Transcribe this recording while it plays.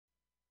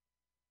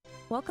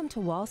Welcome to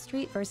Wall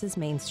Street versus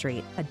Main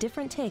Street, a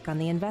different take on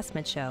the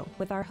investment show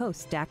with our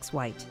host, Dax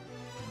White.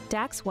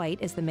 Dax White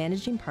is the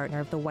managing partner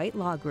of the White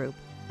Law Group,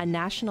 a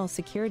national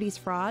securities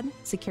fraud,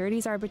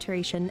 securities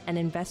arbitration, and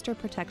investor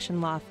protection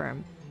law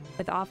firm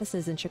with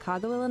offices in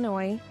Chicago,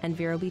 Illinois, and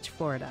Vero Beach,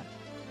 Florida.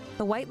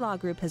 The White Law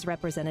Group has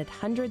represented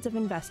hundreds of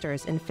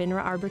investors in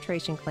FINRA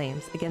arbitration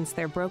claims against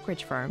their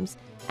brokerage firms,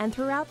 and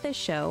throughout this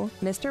show,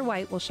 Mr.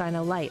 White will shine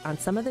a light on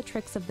some of the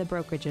tricks of the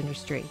brokerage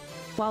industry,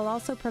 while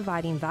also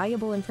providing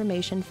valuable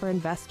information for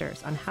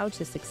investors on how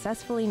to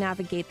successfully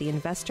navigate the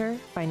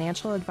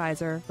investor-financial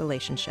advisor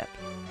relationship.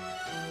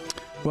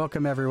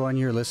 Welcome, everyone.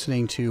 You're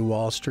listening to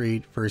Wall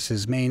Street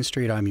versus Main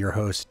Street. I'm your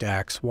host,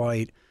 Dax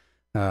White.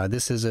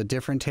 This is a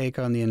different take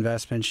on the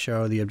investment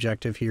show. The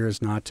objective here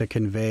is not to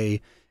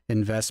convey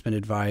investment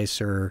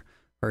advice or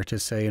to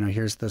say,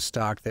 here's the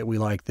stock that we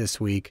like this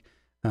week.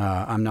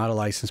 I'm not a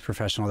licensed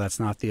professional. That's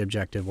not the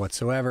objective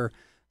whatsoever.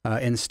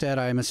 Instead,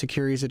 I am a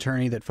securities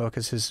attorney that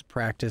focuses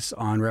practice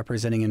on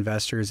representing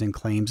investors in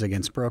claims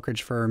against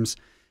brokerage firms.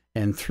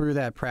 And through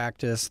that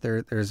practice,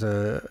 there's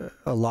a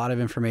lot of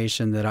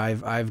information that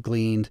I've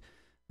gleaned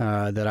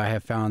that I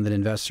have found that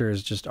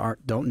investors just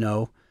don't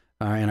know.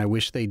 And I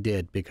wish they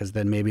did, because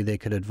then maybe they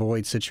could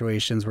avoid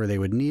situations where they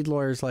would need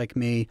lawyers like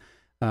me.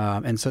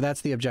 And so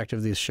that's the objective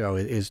of this show,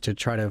 is to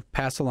try to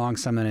pass along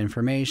some of that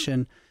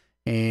information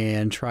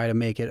and try to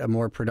make it a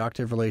more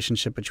productive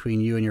relationship between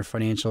you and your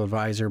financial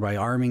advisor by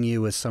arming you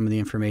with some of the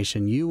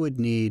information you would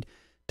need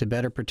to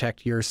better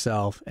protect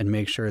yourself and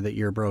make sure that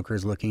your broker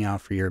is looking out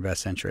for your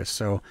best interests.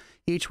 So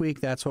each week,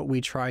 that's what we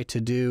try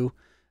to do.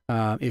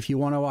 If you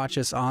want to watch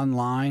us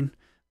online,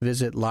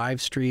 visit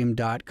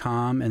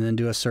livestream.com and then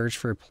do a search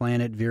for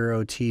Planet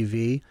Vero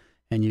TV,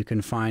 and you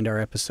can find our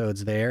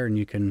episodes there, and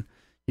you can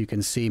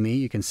see me.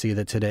 You can see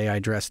that today I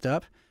dressed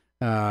up.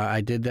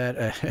 I did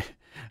that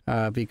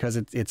because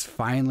it's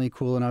finally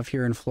cool enough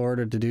here in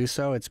Florida to do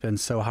so. It's been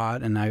so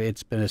hot, and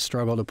it's been a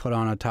struggle to put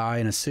on a tie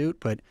and a suit,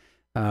 but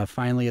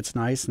finally it's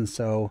nice. And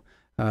so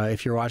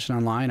if you're watching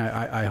online,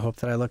 I hope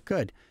that I look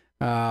good.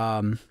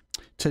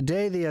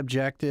 Today, the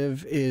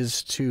objective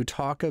is to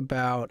talk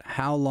about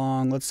how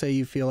long, let's say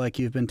you feel like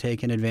you've been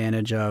taken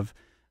advantage of,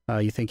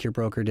 you think your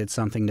broker did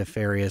something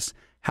nefarious.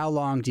 How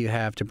long do you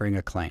have to bring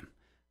a claim?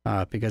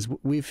 Because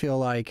we feel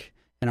like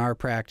in our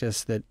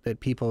practice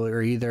that people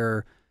are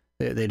either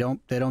they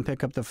don't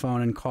pick up the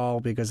phone and call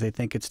because they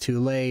think it's too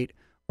late,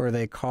 or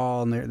they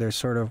call and they're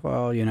sort of,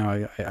 well,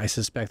 I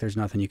suspect there's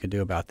nothing you could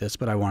do about this,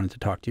 but I wanted to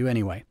talk to you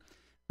anyway.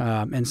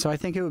 And so I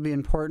think it would be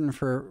important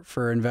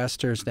for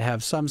investors to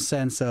have some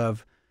sense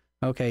of,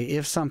 okay,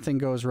 if something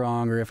goes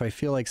wrong, or if I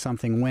feel like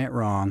something went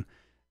wrong,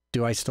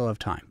 do I still have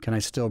time? Can I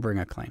still bring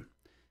a claim?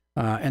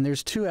 And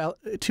there's two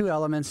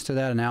elements to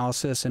that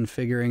analysis and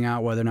figuring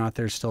out whether or not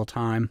there's still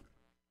time.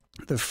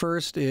 The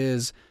first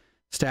is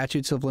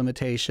statutes of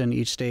limitation.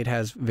 Each state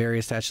has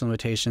various statute of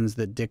limitations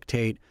that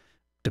dictate,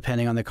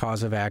 depending on the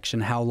cause of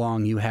action, how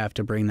long you have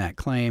to bring that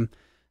claim.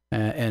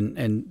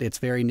 And it's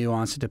very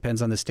nuanced. It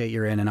depends on the state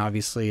you're in. And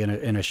obviously,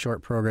 in a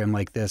short program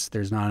like this,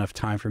 there's not enough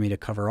time for me to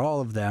cover all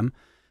of them.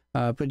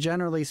 But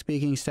generally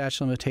speaking,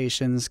 statute of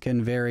limitations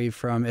can vary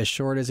from as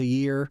short as a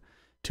year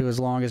to as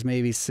long as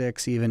maybe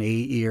 6, even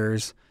 8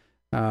 years.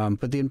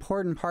 But the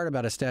important part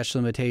about a statute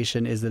of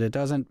limitation is that it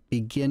doesn't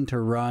begin to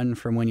run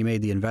from when you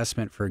made the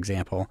investment, for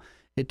example.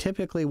 It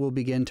typically will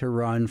begin to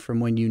run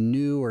from when you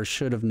knew or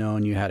should have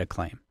known you had a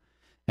claim.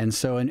 And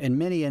so in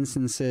many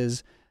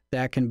instances,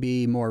 that can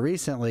be more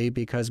recently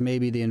because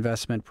maybe the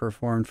investment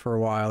performed for a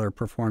while or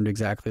performed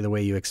exactly the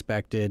way you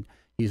expected.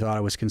 You thought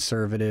it was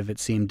conservative. It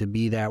seemed to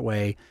be that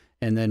way.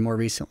 And then more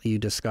recently, you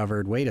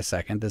discovered, wait a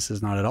second, this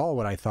is not at all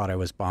what I thought I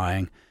was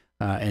buying.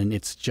 And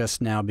it's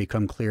just now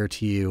become clear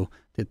to you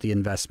that the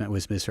investment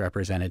was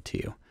misrepresented to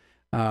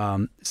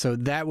you. So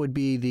that would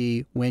be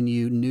the when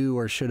you knew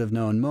or should have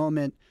known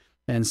moment.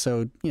 And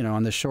so,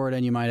 on the short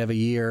end, you might have a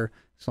year,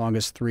 as long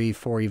as 3,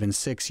 4, even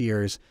 6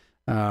 years.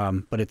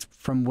 But it's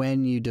from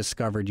when you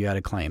discovered you had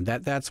a claim.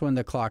 That's when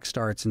the clock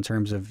starts in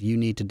terms of you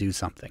need to do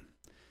something.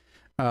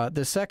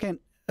 The second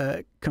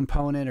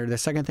component, or the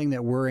second thing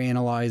that we're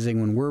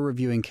analyzing when we're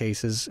reviewing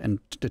cases and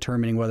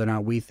determining whether or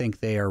not we think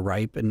they are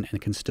ripe and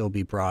can still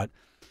be brought,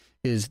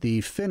 is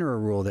the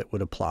FINRA rule that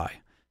would apply.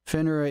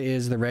 FINRA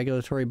is the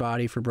regulatory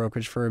body for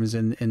brokerage firms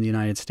in the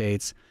United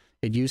States.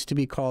 It used to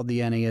be called the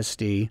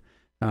NASD,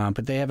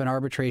 but they have an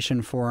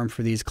arbitration forum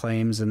for these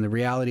claims. And the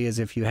reality is,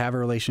 if you have a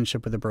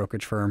relationship with a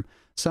brokerage firm,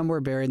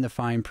 somewhere buried in the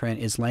fine print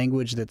is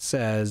language that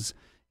says,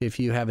 if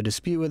you have a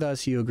dispute with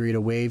us, you agree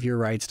to waive your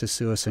rights to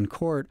sue us in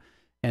court,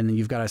 and then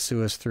you've got to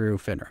sue us through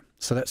FINRA.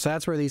 So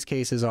that's where these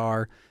cases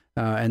are,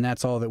 and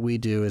that's all that we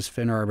do is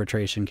FINRA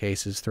arbitration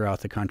cases throughout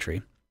the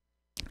country.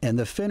 And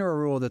the FINRA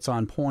rule that's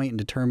on point in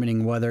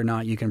determining whether or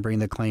not you can bring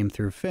the claim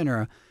through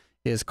FINRA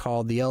is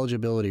called the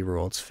eligibility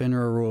rule. It's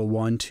FINRA Rule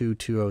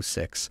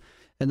 12206.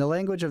 And the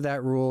language of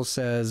that rule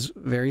says,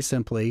 very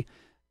simply,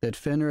 that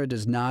FINRA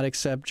does not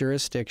accept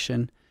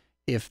jurisdiction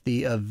if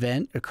the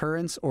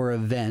occurrence or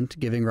event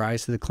giving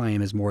rise to the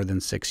claim is more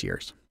than 6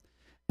 years.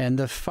 And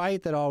the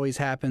fight that always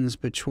happens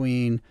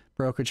between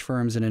brokerage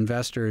firms and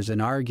investors in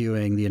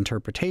arguing the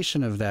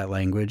interpretation of that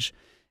language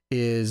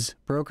is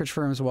brokerage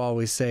firms will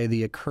always say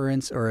the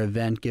occurrence or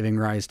event giving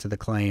rise to the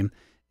claim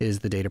is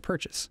the date of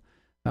purchase.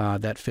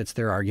 That fits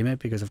their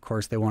argument because, of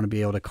course, they want to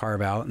be able to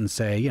carve out and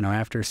say, you know,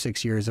 after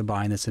 6 years of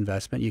buying this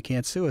investment, you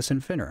can't sue us in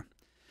FINRA.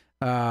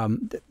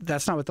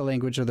 That's not what the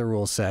language of the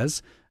rule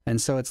says. And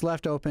so it's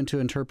left open to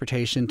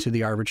interpretation to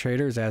the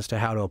arbitrators as to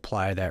how to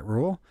apply that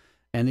rule.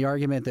 And the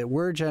argument that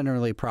we're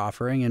generally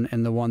proffering,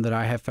 and the one that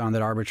I have found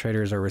that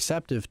arbitrators are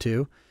receptive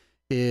to,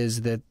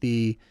 is that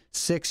the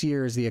 6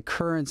 years, the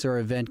occurrence or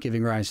event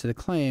giving rise to the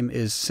claim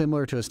is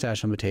similar to a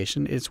statute of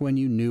limitation. It's when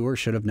you knew or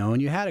should have known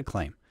you had a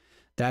claim.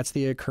 That's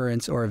the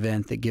occurrence or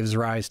event that gives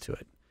rise to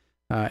it.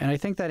 And I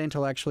think that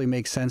intellectually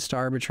makes sense to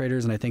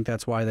arbitrators, and I think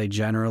that's why they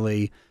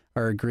generally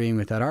are agreeing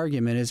with that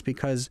argument, is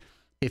because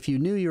if you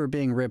knew you were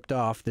being ripped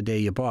off the day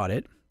you bought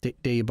it, the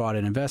day you bought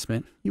an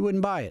investment, you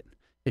wouldn't buy it.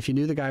 If you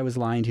knew the guy was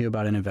lying to you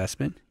about an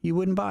investment, you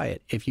wouldn't buy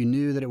it. If you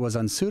knew that it was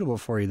unsuitable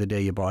for you the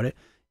day you bought it,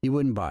 you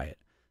wouldn't buy it.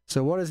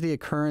 So what is the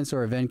occurrence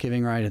or event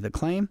giving rise to the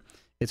claim?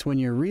 It's when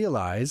you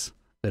realize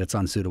that it's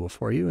unsuitable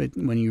for you,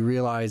 when you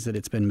realize that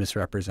it's been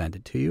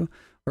misrepresented to you,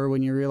 or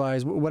when you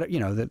realize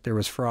that there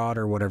was fraud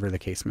or whatever the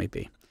case may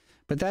be.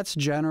 But that's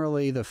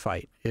generally the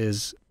fight,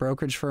 is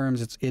brokerage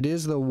firms. It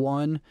is the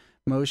one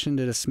motion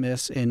to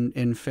dismiss in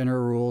FINRA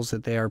rules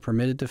that they are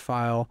permitted to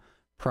file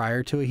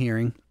prior to a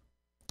hearing.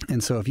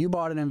 And so if you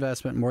bought an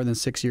investment more than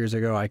 6 years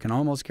ago, I can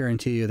almost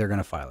guarantee you they're going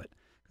to file it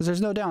because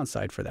there's no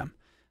downside for them.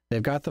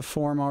 They've got the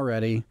form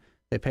already.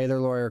 They pay their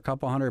lawyer a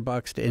couple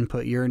 $100 to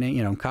input your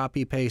name,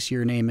 copy paste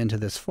your name into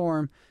this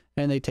form,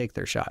 and they take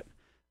their shot.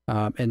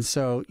 And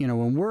so,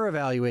 when we're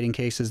evaluating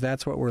cases,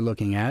 that's what we're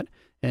looking at.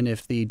 And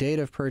if the date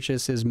of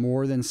purchase is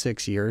more than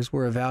 6 years,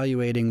 we're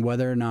evaluating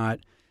whether or not,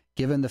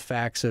 given the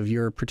facts of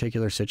your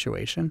particular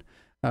situation,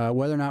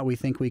 whether or not we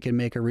think we can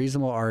make a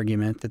reasonable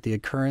argument that the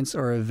occurrence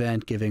or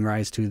event giving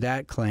rise to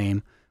that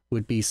claim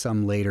would be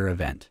some later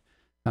event.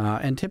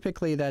 And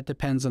typically that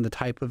depends on the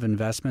type of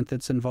investment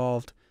that's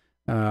involved.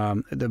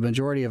 The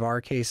majority of our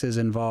cases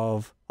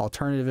involve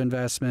alternative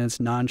investments,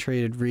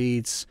 non-traded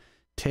REITs,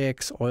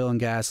 TICs, oil and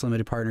gas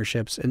limited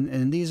partnerships.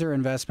 And these are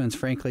investments,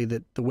 frankly,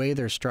 that the way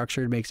they're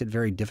structured makes it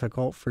very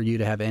difficult for you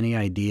to have any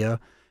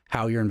idea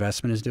how your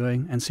investment is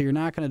doing. And so you're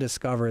not going to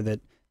discover that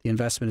the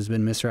investment has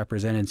been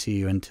misrepresented to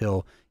you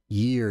until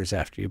years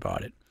after you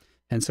bought it.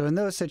 And so in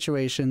those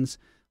situations,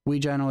 we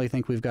generally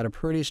think we've got a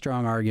pretty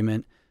strong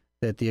argument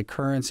that the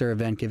occurrence or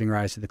event giving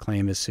rise to the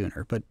claim is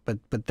sooner. But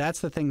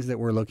that's the things that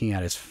we're looking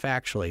at is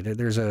factually.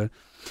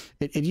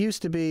 It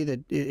used to be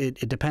that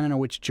it depended on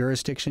which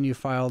jurisdiction you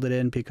filed it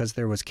in because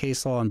there was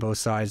case law on both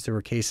sides. There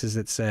were cases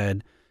that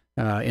said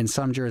in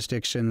some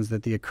jurisdictions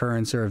that the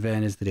occurrence or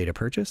event is the date of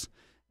purchase.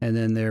 And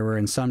then there were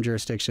in some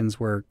jurisdictions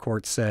where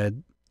courts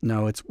said,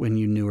 no, it's when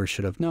you knew or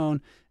should have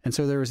known. And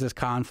so there was this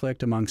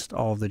conflict amongst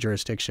all of the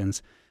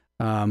jurisdictions.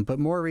 But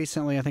more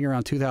recently, I think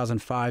around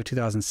 2005,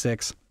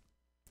 2006,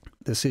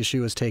 this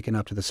issue was taken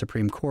up to the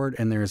Supreme Court,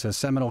 and there's a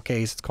seminal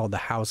case, it's called the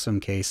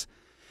Howsam case,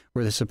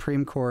 where the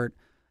Supreme Court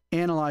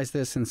analyzed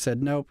this and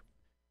said, nope,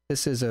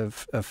 this is a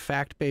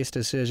fact-based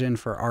decision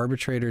for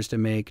arbitrators to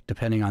make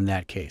depending on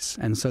that case.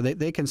 And so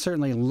they can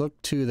certainly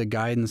look to the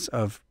guidance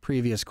of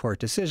previous court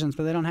decisions,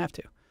 but they don't have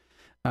to.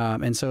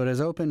 And so it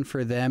is open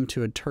for them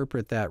to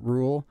interpret that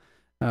rule,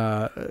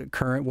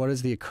 what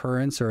is the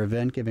occurrence or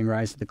event giving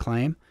rise to the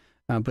claim.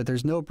 But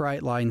there's no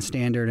bright line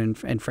standard,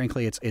 and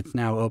frankly, it's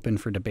now open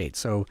for debate.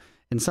 So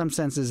in some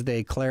senses,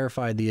 they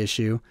clarified the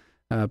issue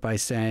by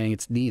saying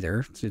it's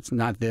neither. It's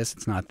not this,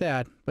 it's not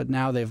that. But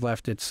now they've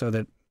left it so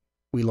that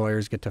we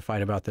lawyers get to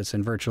fight about this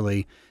in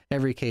virtually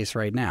every case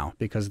right now.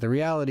 Because the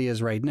reality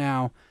is right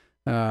now,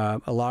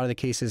 a lot of the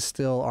cases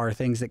still are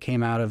things that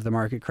came out of the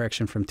market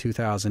correction from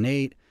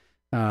 2008.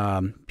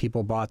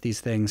 People bought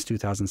these things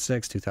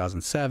 2006,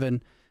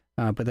 2007.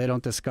 But they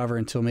don't discover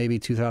until maybe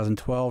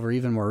 2012 or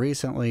even more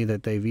recently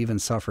that they've even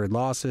suffered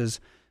losses,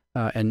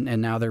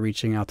 and now they're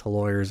reaching out to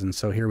lawyers, and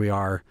so here we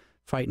are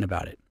fighting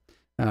about it.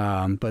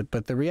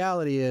 But the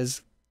reality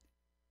is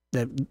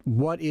that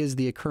what is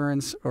the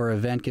occurrence or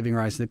event giving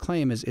rise to the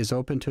claim is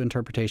open to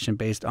interpretation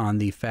based on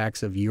the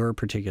facts of your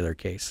particular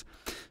case.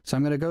 So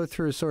I'm going to go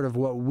through sort of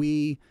what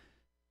we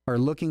are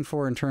looking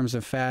for in terms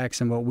of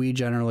facts and what we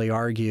generally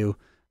argue,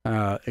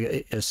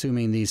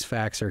 assuming these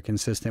facts are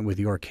consistent with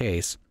your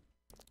case.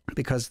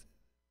 Because,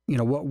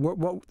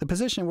 what the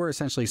position we're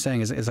essentially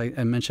saying is, as I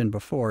mentioned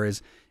before,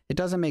 is it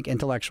doesn't make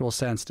intellectual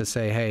sense to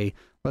say, hey,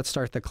 let's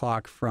start the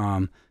clock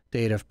from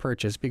date of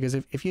purchase. Because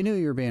if you knew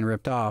you were being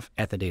ripped off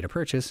at the date of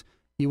purchase,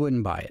 you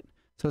wouldn't buy it.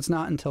 So it's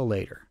not until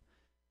later.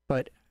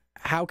 But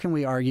how can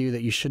we argue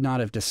that you should not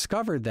have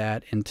discovered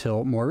that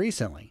until more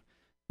recently?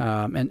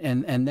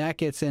 And that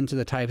gets into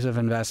the types of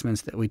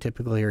investments that we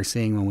typically are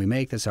seeing when we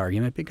make this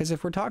argument. Because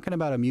if we're talking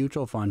about a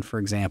mutual fund, for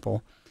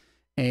example,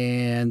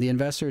 and the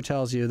investor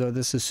tells you, though,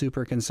 this is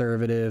super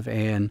conservative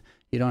and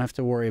you don't have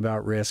to worry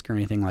about risk or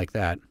anything like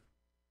that.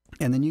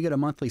 And then you get a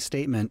monthly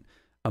statement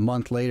a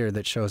month later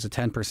that shows a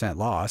 10%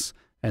 loss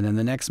and then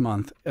the next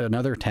month,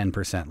 another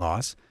 10%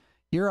 loss,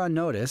 you're on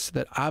notice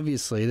that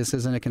obviously this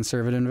isn't a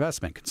conservative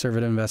investment.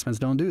 Conservative investments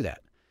don't do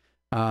that.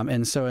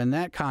 And so in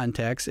that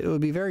context, it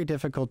would be very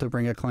difficult to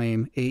bring a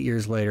claim 8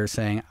 years later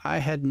saying, I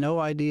had no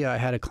idea I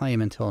had a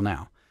claim until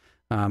now.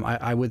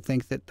 I would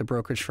think that the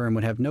brokerage firm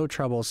would have no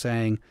trouble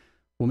saying,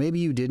 well, maybe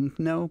you didn't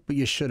know, but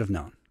you should have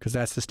known, because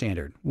that's the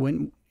standard.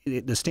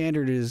 The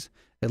standard is,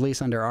 at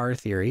least under our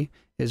theory,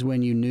 is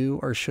when you knew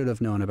or should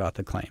have known about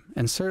the claim.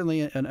 And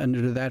certainly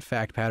under that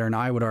fact pattern,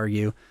 I would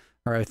argue,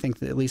 or I think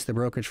that at least the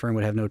brokerage firm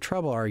would have no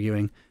trouble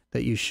arguing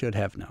that you should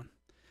have known.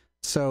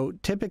 So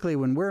typically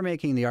when we're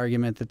making the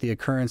argument that the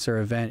occurrence or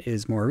event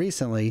is more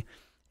recently,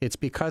 it's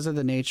because of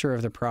the nature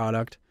of the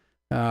product.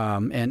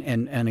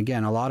 And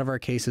again, a lot of our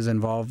cases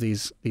involve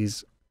these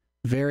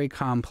very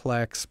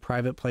complex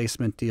private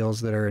placement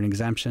deals that are an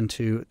exemption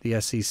to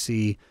the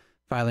SEC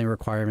filing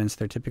requirements.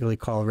 They're typically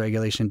called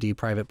Regulation D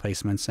private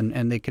placements,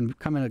 and they can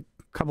come in a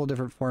couple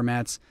different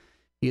formats,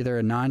 either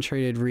a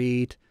non-traded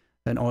REIT,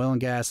 an oil and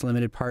gas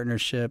limited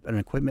partnership, an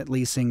equipment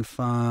leasing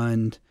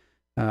fund,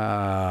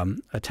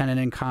 a tenant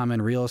in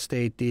common real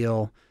estate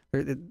deal.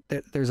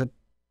 There's a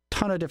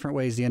ton of different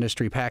ways the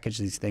industry packages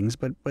these things,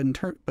 but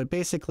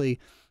basically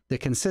the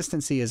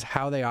consistency is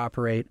how they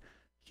operate,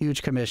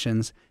 huge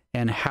commissions,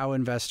 and how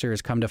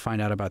investors come to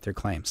find out about their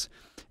claims.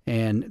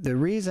 And the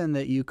reason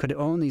that you could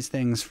own these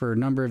things for a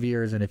number of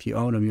years, and if you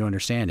own them, you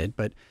understand it,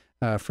 but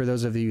for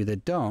those of you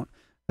that don't,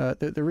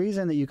 the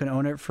reason that you can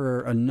own it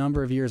for a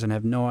number of years and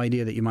have no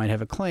idea that you might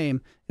have a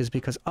claim is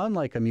because,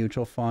 unlike a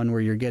mutual fund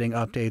where you're getting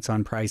updates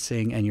on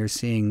pricing and you're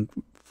seeing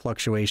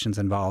fluctuations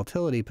and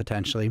volatility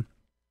potentially,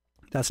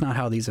 that's not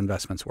how these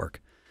investments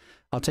work.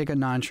 I'll take a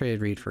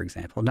non-traded REIT, for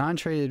example.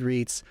 Non-traded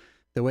REITs,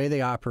 the way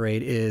they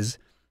operate is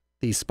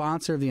the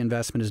sponsor of the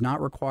investment is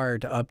not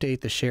required to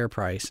update the share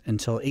price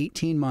until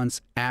 18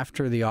 months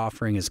after the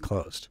offering is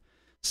closed.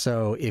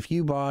 So if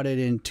you bought it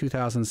in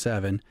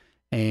 2007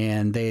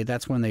 and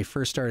that's when they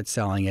first started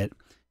selling it,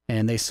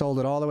 and they sold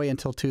it all the way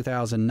until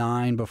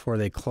 2009 before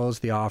they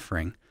closed the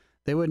offering,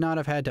 they would not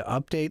have had to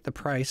update the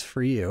price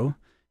for you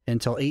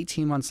until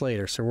 18 months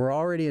later. So we're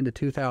already into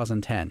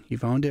 2010.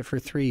 You've owned it for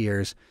 3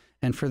 years.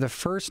 And for the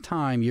first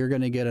time, you're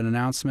going to get an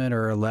announcement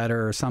or a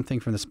letter or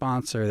something from the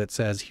sponsor that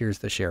says, here's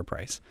the share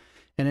price.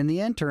 And in the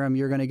interim,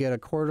 you're going to get a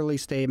quarterly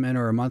statement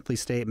or a monthly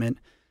statement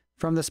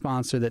from the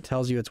sponsor that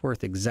tells you it's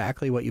worth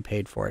exactly what you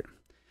paid for it.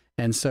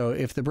 And so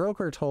if the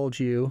broker told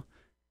you,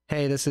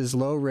 hey, this is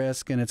low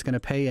risk and it's going to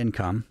pay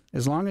income,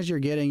 as long as you're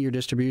getting your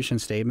distribution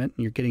statement,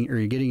 you're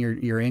getting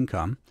your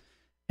income,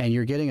 and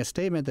you're getting a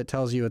statement that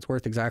tells you it's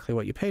worth exactly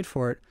what you paid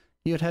for it,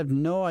 you'd have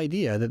no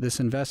idea that this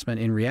investment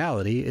in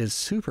reality is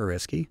super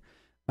risky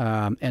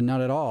and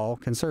not at all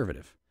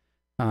conservative.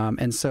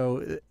 And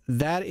so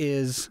that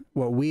is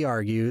what we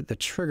argue the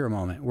trigger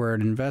moment, where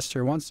an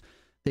investor, once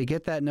they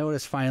get that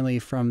notice finally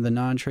from the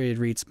non-traded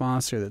REIT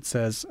sponsor that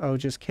says, oh,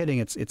 just kidding,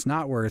 it's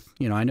not worth,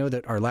 I know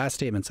that our last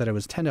statement said it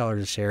was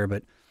 $10 a share,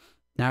 but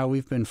now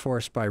we've been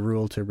forced by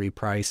rule to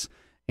reprice,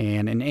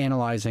 and in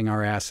analyzing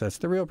our assets,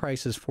 the real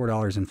price is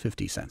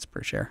 $4.50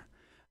 per share.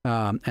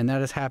 And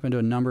that has happened to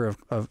a number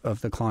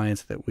of the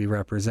clients that we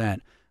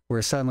represent,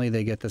 where suddenly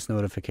they get this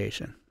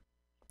notification.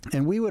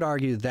 And we would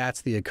argue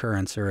that's the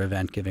occurrence or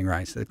event giving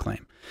rise to the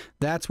claim.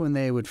 That's when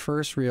they would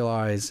first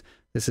realize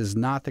this is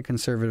not the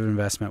conservative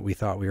investment we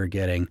thought we were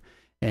getting,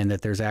 and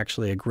that there's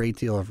actually a great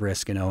deal of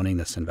risk in owning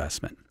this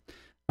investment.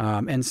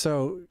 And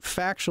so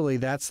factually,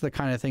 that's the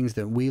kind of things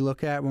that we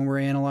look at when we're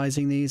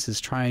analyzing these,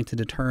 is trying to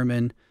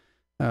determine,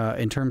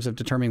 in terms of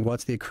determining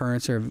what's the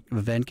occurrence or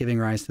event giving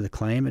rise to the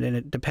claim. And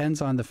it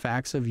depends on the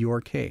facts of your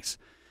case.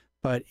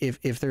 But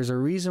if there's a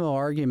reasonable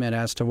argument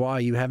as to why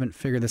you haven't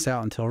figured this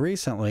out until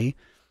recently,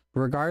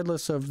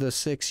 regardless of the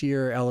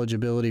 6-year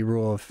eligibility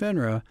rule of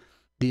FINRA,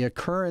 the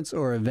occurrence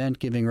or event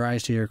giving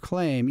rise to your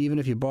claim, even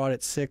if you bought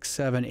it 6,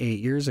 7, 8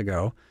 years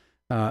ago,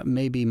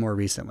 may be more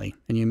recently,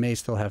 and you may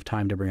still have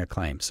time to bring a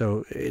claim.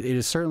 So it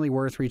is certainly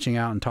worth reaching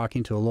out and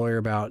talking to a lawyer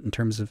about, in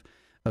terms of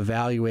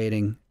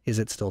evaluating, is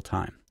it still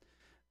time?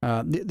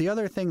 The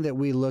other thing that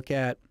we look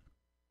at,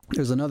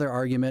 there's another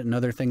argument,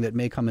 another thing that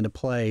may come into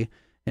play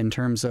in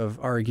terms of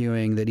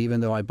arguing that even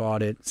though I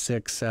bought it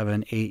 6,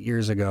 7, 8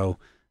 years ago,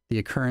 the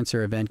occurrence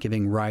or event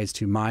giving rise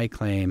to my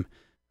claim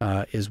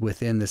is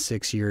within the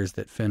 6 years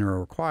that FINRA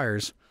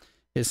requires,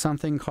 is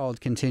something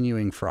called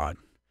continuing fraud.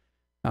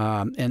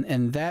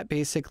 And that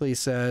basically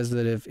says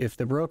that if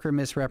the broker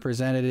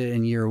misrepresented it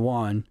in year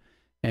 1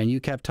 and you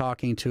kept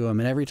talking to him,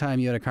 and every time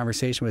you had a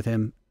conversation with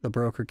him, the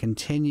broker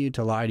continued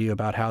to lie to you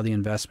about how the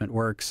investment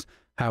works,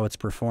 how it's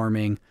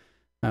performing,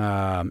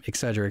 et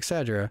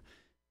cetera,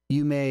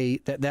 you may,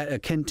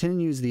 that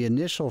continues the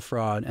initial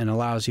fraud and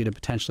allows you to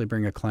potentially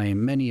bring a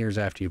claim many years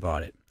after you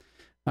bought it.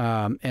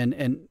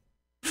 And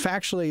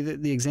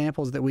factually, the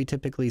examples that we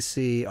typically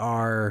see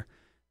are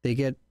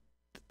the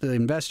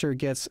investor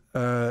gets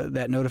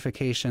that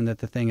notification that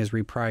the thing is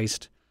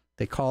repriced.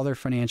 They call their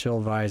financial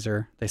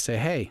advisor. They say,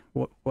 hey,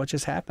 what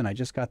just happened? I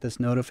just got this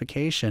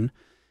notification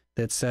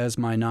that says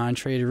my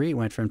non-traded REIT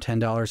went from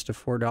 $10 to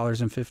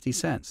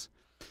 $4.50.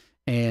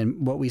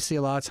 And what we see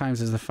a lot of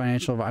times is the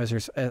financial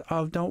advisors,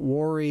 oh, don't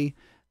worry,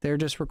 they're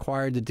just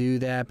required to do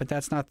that, but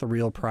that's not the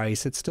real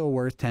price. It's still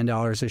worth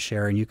 $10 a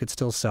share, and you could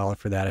still sell it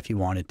for that if you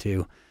wanted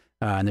to,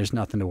 and there's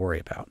nothing to worry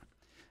about.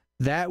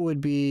 That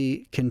would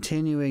be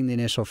continuing the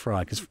initial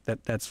fraud, because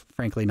that's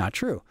frankly not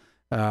true.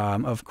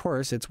 Of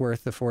course, it's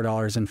worth the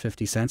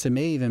 $4.50. It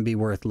may even be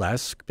worth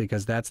less,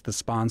 because that's the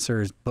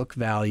sponsor's book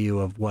value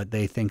of what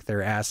they think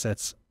their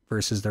assets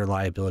versus their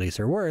liabilities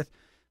are worth.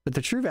 But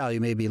the true value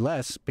may be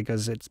less,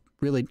 because it's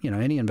really,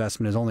 any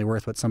investment is only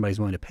worth what somebody's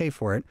willing to pay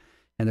for it.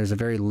 And there's a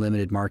very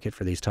limited market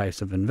for these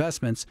types of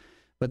investments.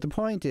 But the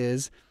point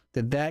is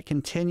that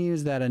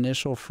continues that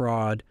initial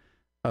fraud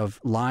of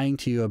lying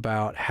to you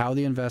about how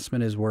the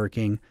investment is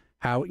working,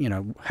 how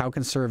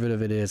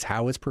conservative it is,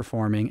 how it's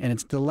performing, and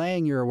it's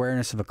delaying your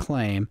awareness of a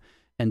claim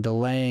and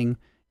delaying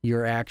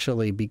your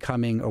actually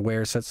becoming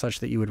aware such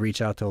that you would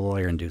reach out to a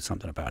lawyer and do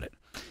something about it.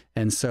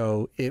 And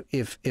so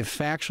if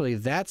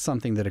factually that's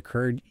something that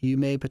occurred, you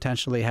may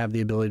potentially have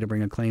the ability to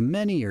bring a claim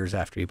many years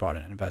after you bought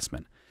an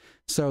investment.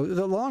 So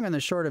the long and the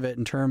short of it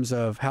in terms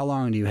of how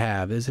long do you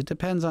have is it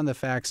depends on the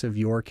facts of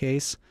your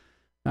case.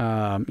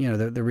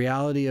 The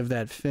reality of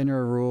that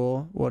FINRA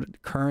rule, what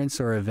occurrence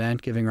or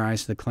event giving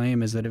rise to the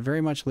claim, is that it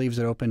very much leaves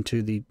it open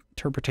to the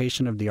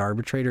interpretation of the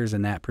arbitrators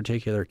in that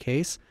particular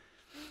case.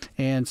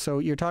 And so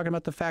you're talking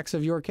about the facts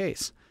of your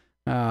case.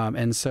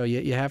 And so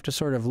you have to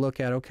sort of look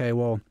at, okay,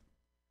 well,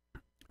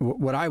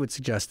 what I would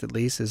suggest at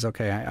least is,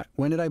 okay,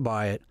 when did I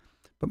buy it?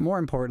 But more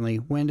importantly,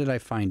 when did I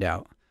find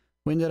out?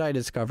 When did I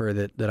discover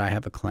that I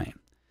have a claim?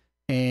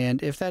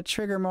 And if that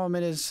trigger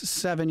moment is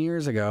 7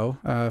 years ago,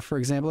 for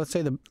example, let's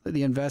say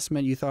the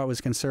investment you thought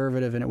was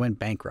conservative and it went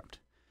bankrupt.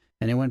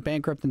 And it went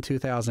bankrupt in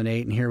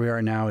 2008, and here we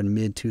are now in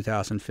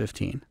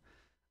mid-2015.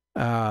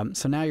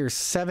 So now you're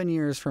 7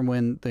 years from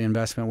when the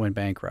investment went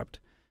bankrupt.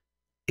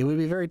 It would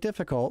be very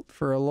difficult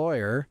for a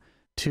lawyer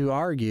to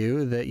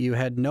argue that you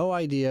had no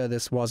idea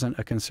this wasn't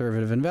a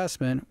conservative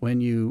investment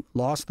when you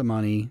lost the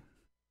money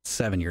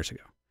 7 years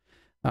ago.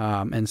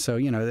 And so,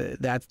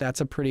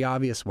 that's a pretty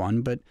obvious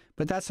one, but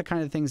that's the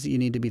kind of things that you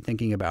need to be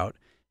thinking about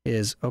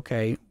is,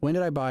 okay, when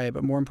did I buy it?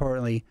 But more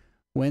importantly,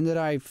 when did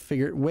I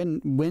figure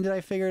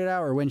it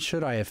out, or when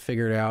should I have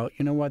figured out,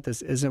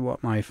 this isn't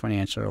what my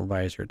financial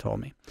advisor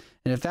told me.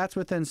 And if that's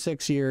within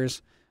 6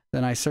 years,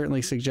 then I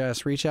certainly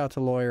suggest reach out to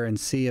a lawyer and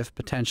see if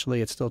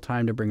potentially it's still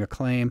time to bring a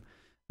claim,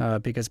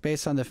 because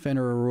based on the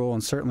FINRA rule,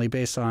 and certainly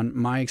based on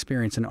my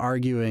experience in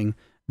arguing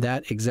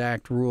that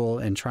exact rule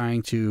and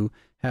trying to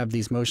have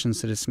these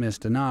motions to dismiss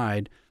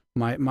denied,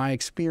 my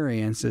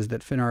experience is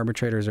that FINRA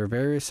arbitrators are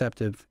very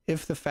receptive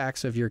if the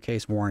facts of your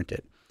case warrant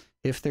it.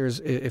 If there's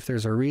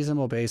a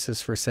reasonable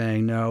basis for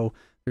saying, no,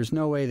 there's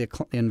no way the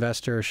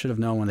investor should have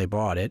known when they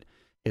bought it.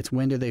 It's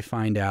when did they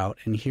find out,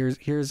 and here's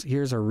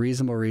a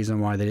reasonable reason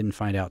why they didn't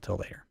find out till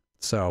later.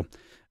 So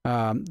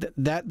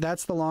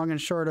that's the long and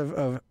short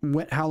of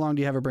how long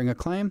do you have to bring a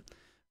claim.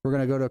 We're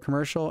going to go to a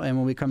commercial, and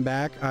when we come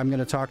back, I'm going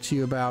to talk to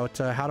you about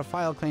how to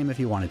file a claim if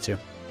you wanted to.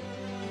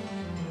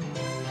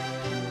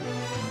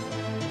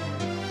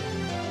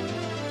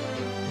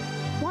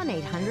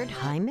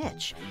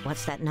 1-800-HI-MITCH.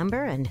 What's that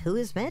number, and who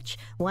is Mitch?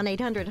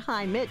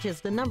 1-800-HI-MITCH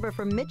is the number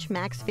for Mitch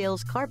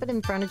Maxfield's Carpet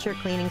and Furniture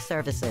Cleaning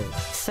Services,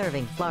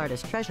 serving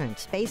Florida's Treasure and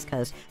Space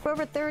Coast for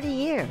over 30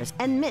 years.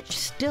 And Mitch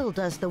still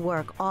does the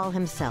work all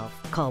himself.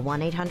 Call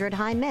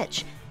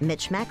 1-800-HI-MITCH.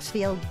 Mitch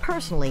Maxfield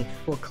personally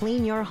will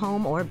clean your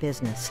home or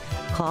business.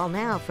 Call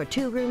now for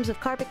 2 rooms of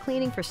carpet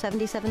cleaning for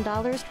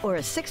 $77 or a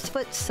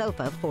 6-foot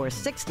sofa for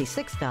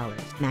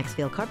 $66.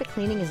 Maxfield Carpet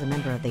Cleaning is a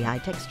member of the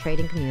iTex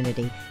trading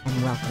community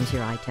and welcomes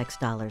your iTex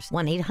dollars.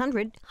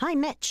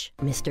 1-800-HI-MITCH.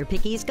 Mr.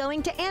 Picky's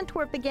going to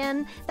Antwerp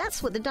again.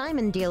 That's what the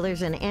diamond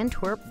dealers in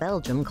Antwerp,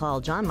 Belgium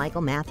call John Michael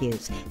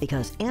Matthews.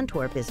 Because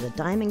Antwerp is the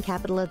diamond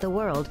capital of the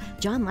world,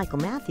 John Michael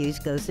Matthews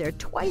goes there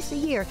twice a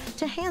year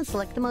to hand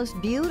select the most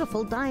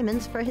beautiful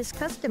diamonds for his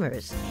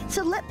customers.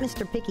 So let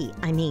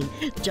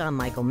John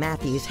Michael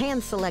Matthews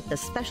hand select a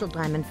special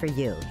diamond for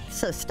you.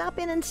 So stop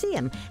in and see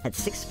him at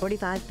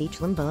 645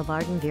 Beachland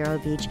Boulevard in Vero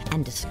Beach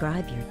and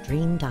describe your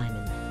dream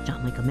diamond.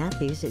 John Michael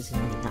Matthews is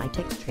in the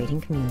iTex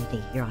trading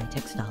community. Your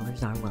iTex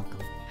dollars are welcome.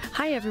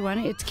 Hi everyone,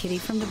 it's Kitty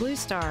from the Blue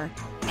Star.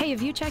 Hey,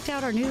 have you checked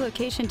out our new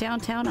location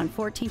downtown on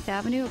 14th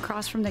Avenue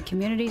across from the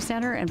Community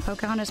Center and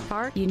Pocahontas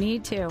Park? You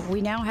need to.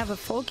 We now have a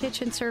full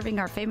kitchen serving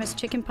our famous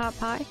chicken pot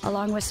pie,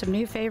 along with some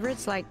new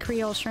favorites like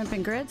Creole shrimp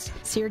and grits,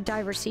 seared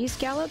diver sea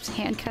scallops,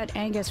 hand-cut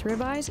Angus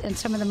ribeyes, and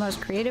some of the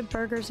most creative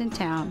burgers in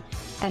town.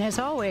 And as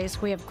always,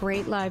 we have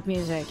great live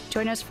music.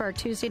 Join us for our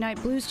Tuesday night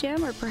blues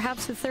jam or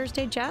perhaps the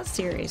Thursday jazz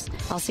series.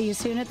 I'll see you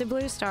soon at the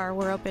Blue Star.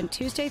 We're open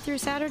Tuesday through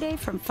Saturday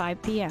from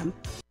 5 p.m.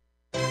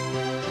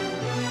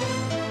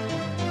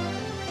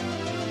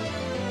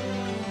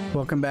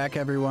 Welcome back,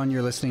 everyone.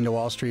 You're listening to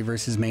Wall Street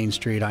versus Main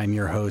Street. I'm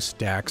your host,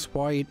 Dax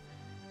White.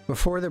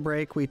 Before the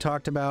break, we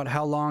talked about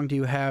how long do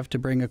you have to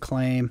bring a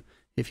claim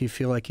if you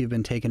feel like you've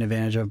been taken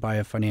advantage of by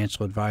a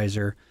financial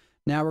advisor.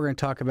 Now we're going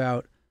to talk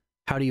about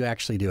how do you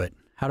actually do it?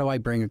 How do I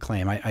bring a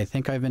claim? I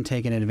think I've been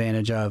taken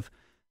advantage of.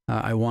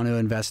 I want to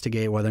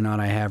investigate whether or not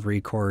I have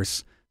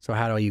recourse. So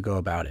how do you go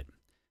about it?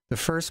 The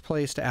first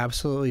place to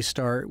absolutely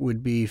start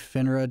would be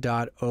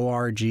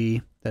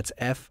FINRA.org. That's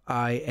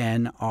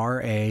FINRA.org.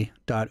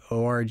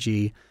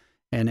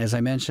 And as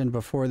I mentioned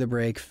before the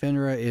break,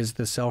 FINRA is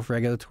the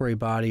self-regulatory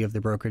body of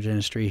the brokerage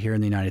industry here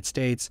in the United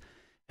States.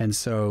 And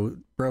so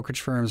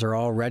brokerage firms are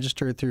all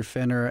registered through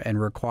FINRA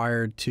and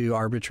required to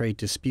arbitrate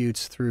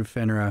disputes through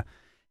FINRA.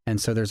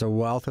 And so there's a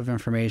wealth of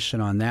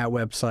information on that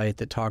website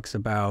that talks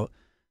about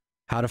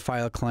how to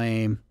file a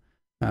claim,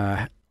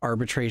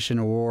 arbitration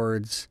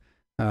awards.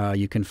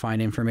 You can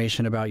find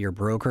information about your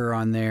broker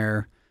on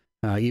there.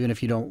 Even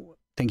if you don't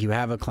think you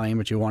have a claim,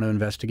 but you want to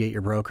investigate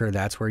your broker,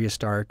 that's where you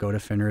start. Go to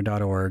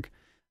FINRA.org.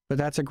 But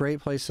that's a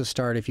great place to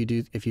start if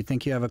you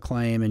think you have a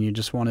claim and you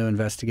just want to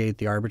investigate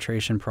the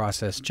arbitration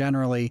process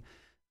generally.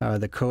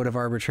 The code of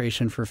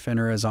arbitration for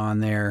FINRA is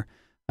on there.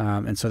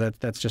 And so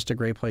that's just a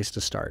great place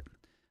to start.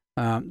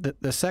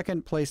 The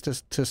second place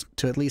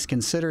to at least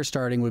consider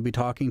starting would be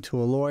talking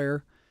to a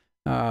lawyer.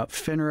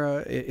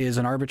 FINRA is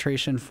an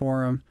arbitration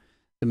forum.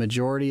 The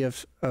majority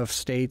of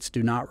states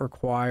do not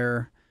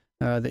require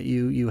that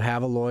you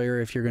have a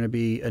lawyer if you're going to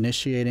be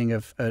initiating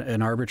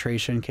an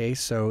arbitration case.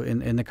 So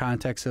in the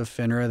context of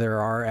FINRA, there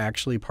are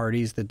actually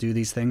parties that do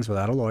these things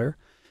without a lawyer.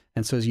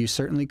 And so you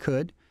certainly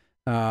could.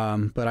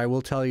 But I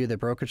will tell you that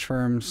brokerage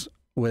firms,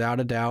 without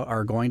a doubt,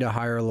 are going to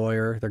hire a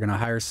lawyer. They're going to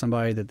hire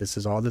somebody that this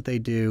is all that they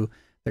do.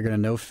 They're going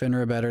to know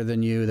FINRA better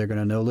than you. They're going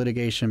to know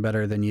litigation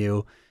better than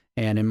you.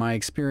 And in my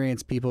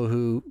experience, people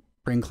who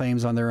bring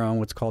claims on their own,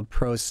 what's called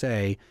pro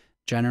se,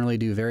 generally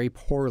do very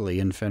poorly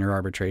in FINRA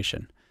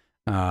arbitration.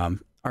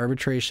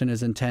 Arbitration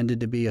is intended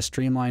to be a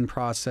streamlined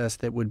process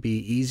that would be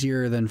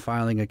easier than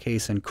filing a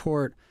case in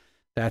court.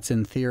 That's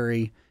in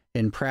theory.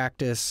 In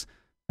practice,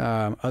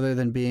 other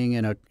than being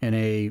in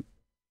a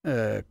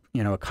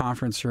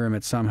conference room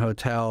at some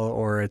hotel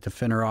or at the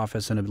FINRA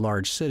office in a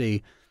large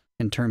city,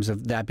 in terms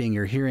of that being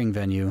your hearing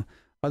venue,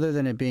 other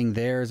than it being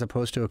there as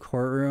opposed to a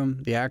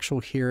courtroom, the actual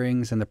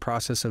hearings and the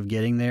process of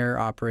getting there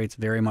operates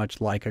very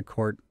much like a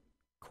court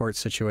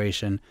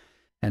situation.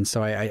 And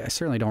so I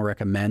certainly don't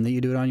recommend that you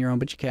do it on your own,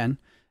 but you can.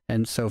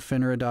 And so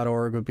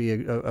FINRA.org would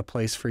be a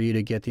place for you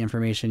to get the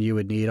information you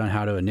would need on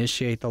how to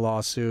initiate the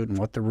lawsuit and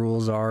what the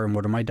rules are and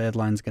what are my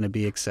deadlines going to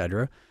be, et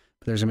cetera.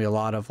 But there's going to be a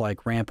lot of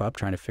ramp up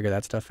trying to figure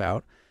that stuff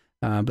out.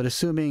 But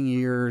assuming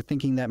you're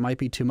thinking that might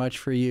be too much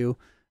for you,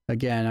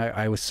 again,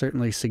 I would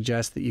certainly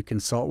suggest that you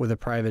consult with a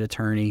private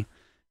attorney.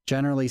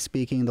 Generally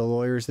speaking, the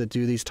lawyers that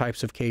do these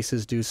types of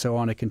cases do so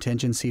on a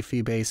contingency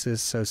fee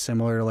basis, so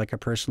similar to like a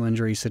personal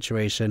injury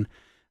situation.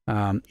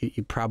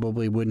 You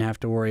probably wouldn't have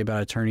to worry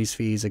about attorney's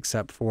fees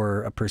except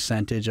for a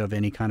percentage of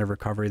any kind of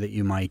recovery that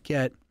you might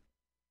get.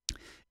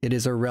 It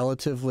is a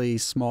relatively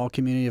small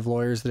community of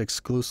lawyers that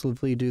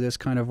exclusively do this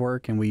kind of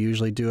work, and we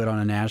usually do it on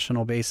a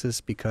national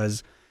basis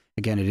because,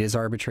 again, it is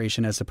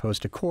arbitration as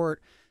opposed to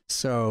court.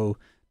 So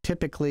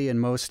typically in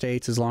most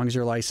states, as long as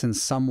you're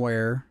licensed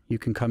somewhere, you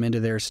can come into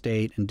their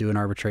state and do an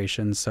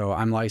arbitration. So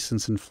I'm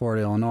licensed in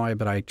Florida, Illinois,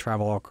 but I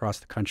travel all across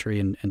the country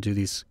and do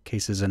these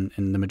cases in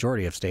the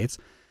majority of states.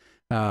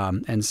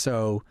 And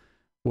so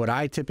what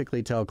I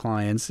typically tell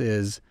clients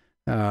is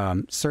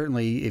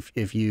certainly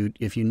if you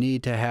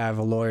need to have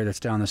a lawyer that's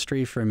down the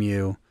street from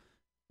you,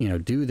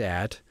 do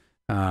that.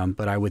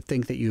 But I would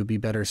think that you would be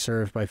better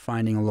served by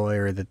finding a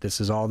lawyer that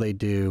this is all they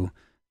do.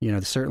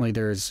 Certainly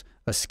there's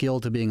a skill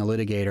to being a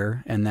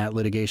litigator, and that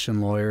litigation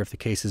lawyer, if the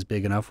case is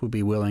big enough, would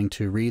be willing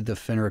to read the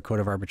FINRA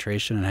Code of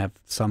Arbitration and have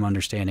some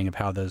understanding of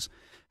how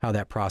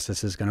that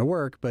process is going to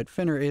work. But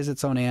FINRA is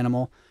its own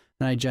animal,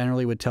 and I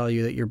generally would tell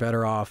you that you're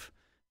better off,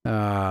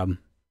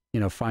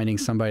 finding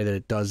somebody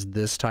that does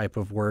this type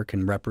of work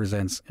and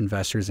represents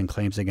investors in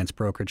claims against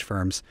brokerage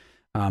firms.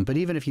 But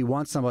even if you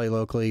want somebody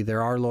locally,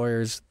 there are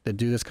lawyers that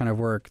do this kind of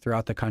work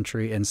throughout the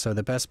country, and so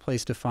the best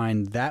place to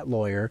find that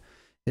lawyer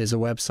is a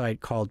website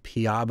called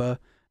piaba.org.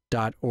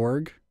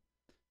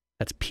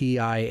 That's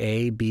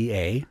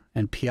PIABA.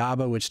 And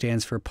PIABA, which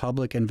stands for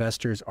Public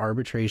Investors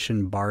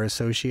Arbitration Bar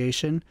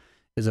Association,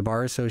 is a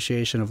bar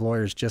association of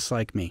lawyers just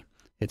like me.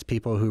 It's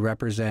people who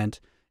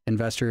represent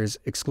investors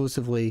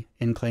exclusively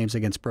in claims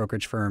against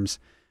brokerage firms.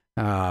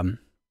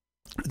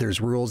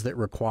 There's rules that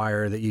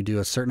require that you do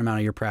a certain amount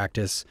of your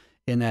practice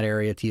in that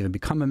area to even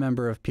become a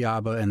member of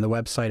PIABA, and the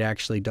website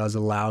actually does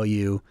allow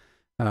you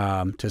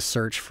to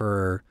search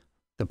for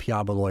the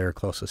PIABA lawyer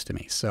closest to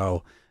me.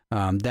 So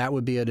that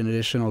would be an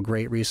additional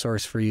great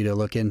resource for you to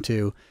look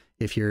into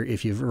if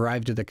you've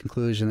arrived at the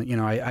conclusion that,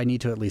 I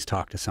need to at least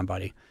talk to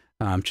somebody.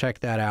 Check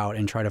that out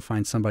and try to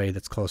find somebody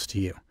that's close to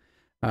you.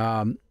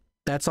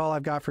 That's all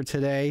I've got for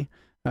today.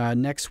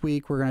 Next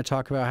week, we're going to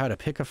talk about how to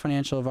pick a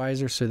financial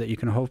advisor so that you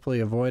can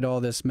hopefully avoid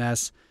all this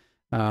mess.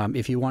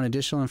 If you want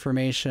additional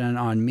information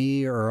on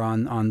me or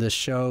on this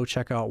show,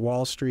 check out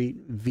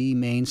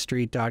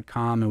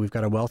wallstreetvmainstreet.com, and we've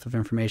got a wealth of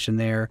information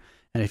there.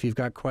 And if you've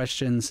got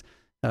questions,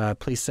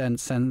 please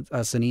send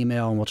us an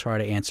email, and we'll try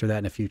to answer that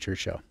in a future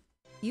show.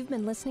 You've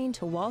been listening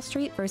to Wall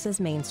Street versus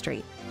Main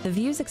Street. The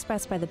views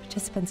expressed by the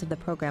participants of the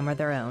program are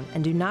their own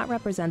and do not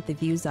represent the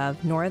views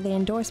of, nor are they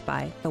endorsed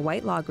by, the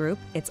White Law Group,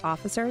 its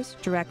officers,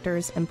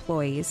 directors,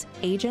 employees,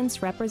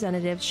 agents,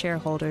 representatives,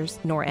 shareholders,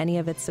 nor any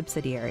of its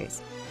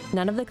subsidiaries.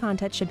 None of the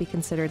content should be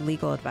considered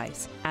legal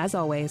advice. As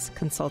always,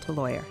 consult a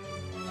lawyer.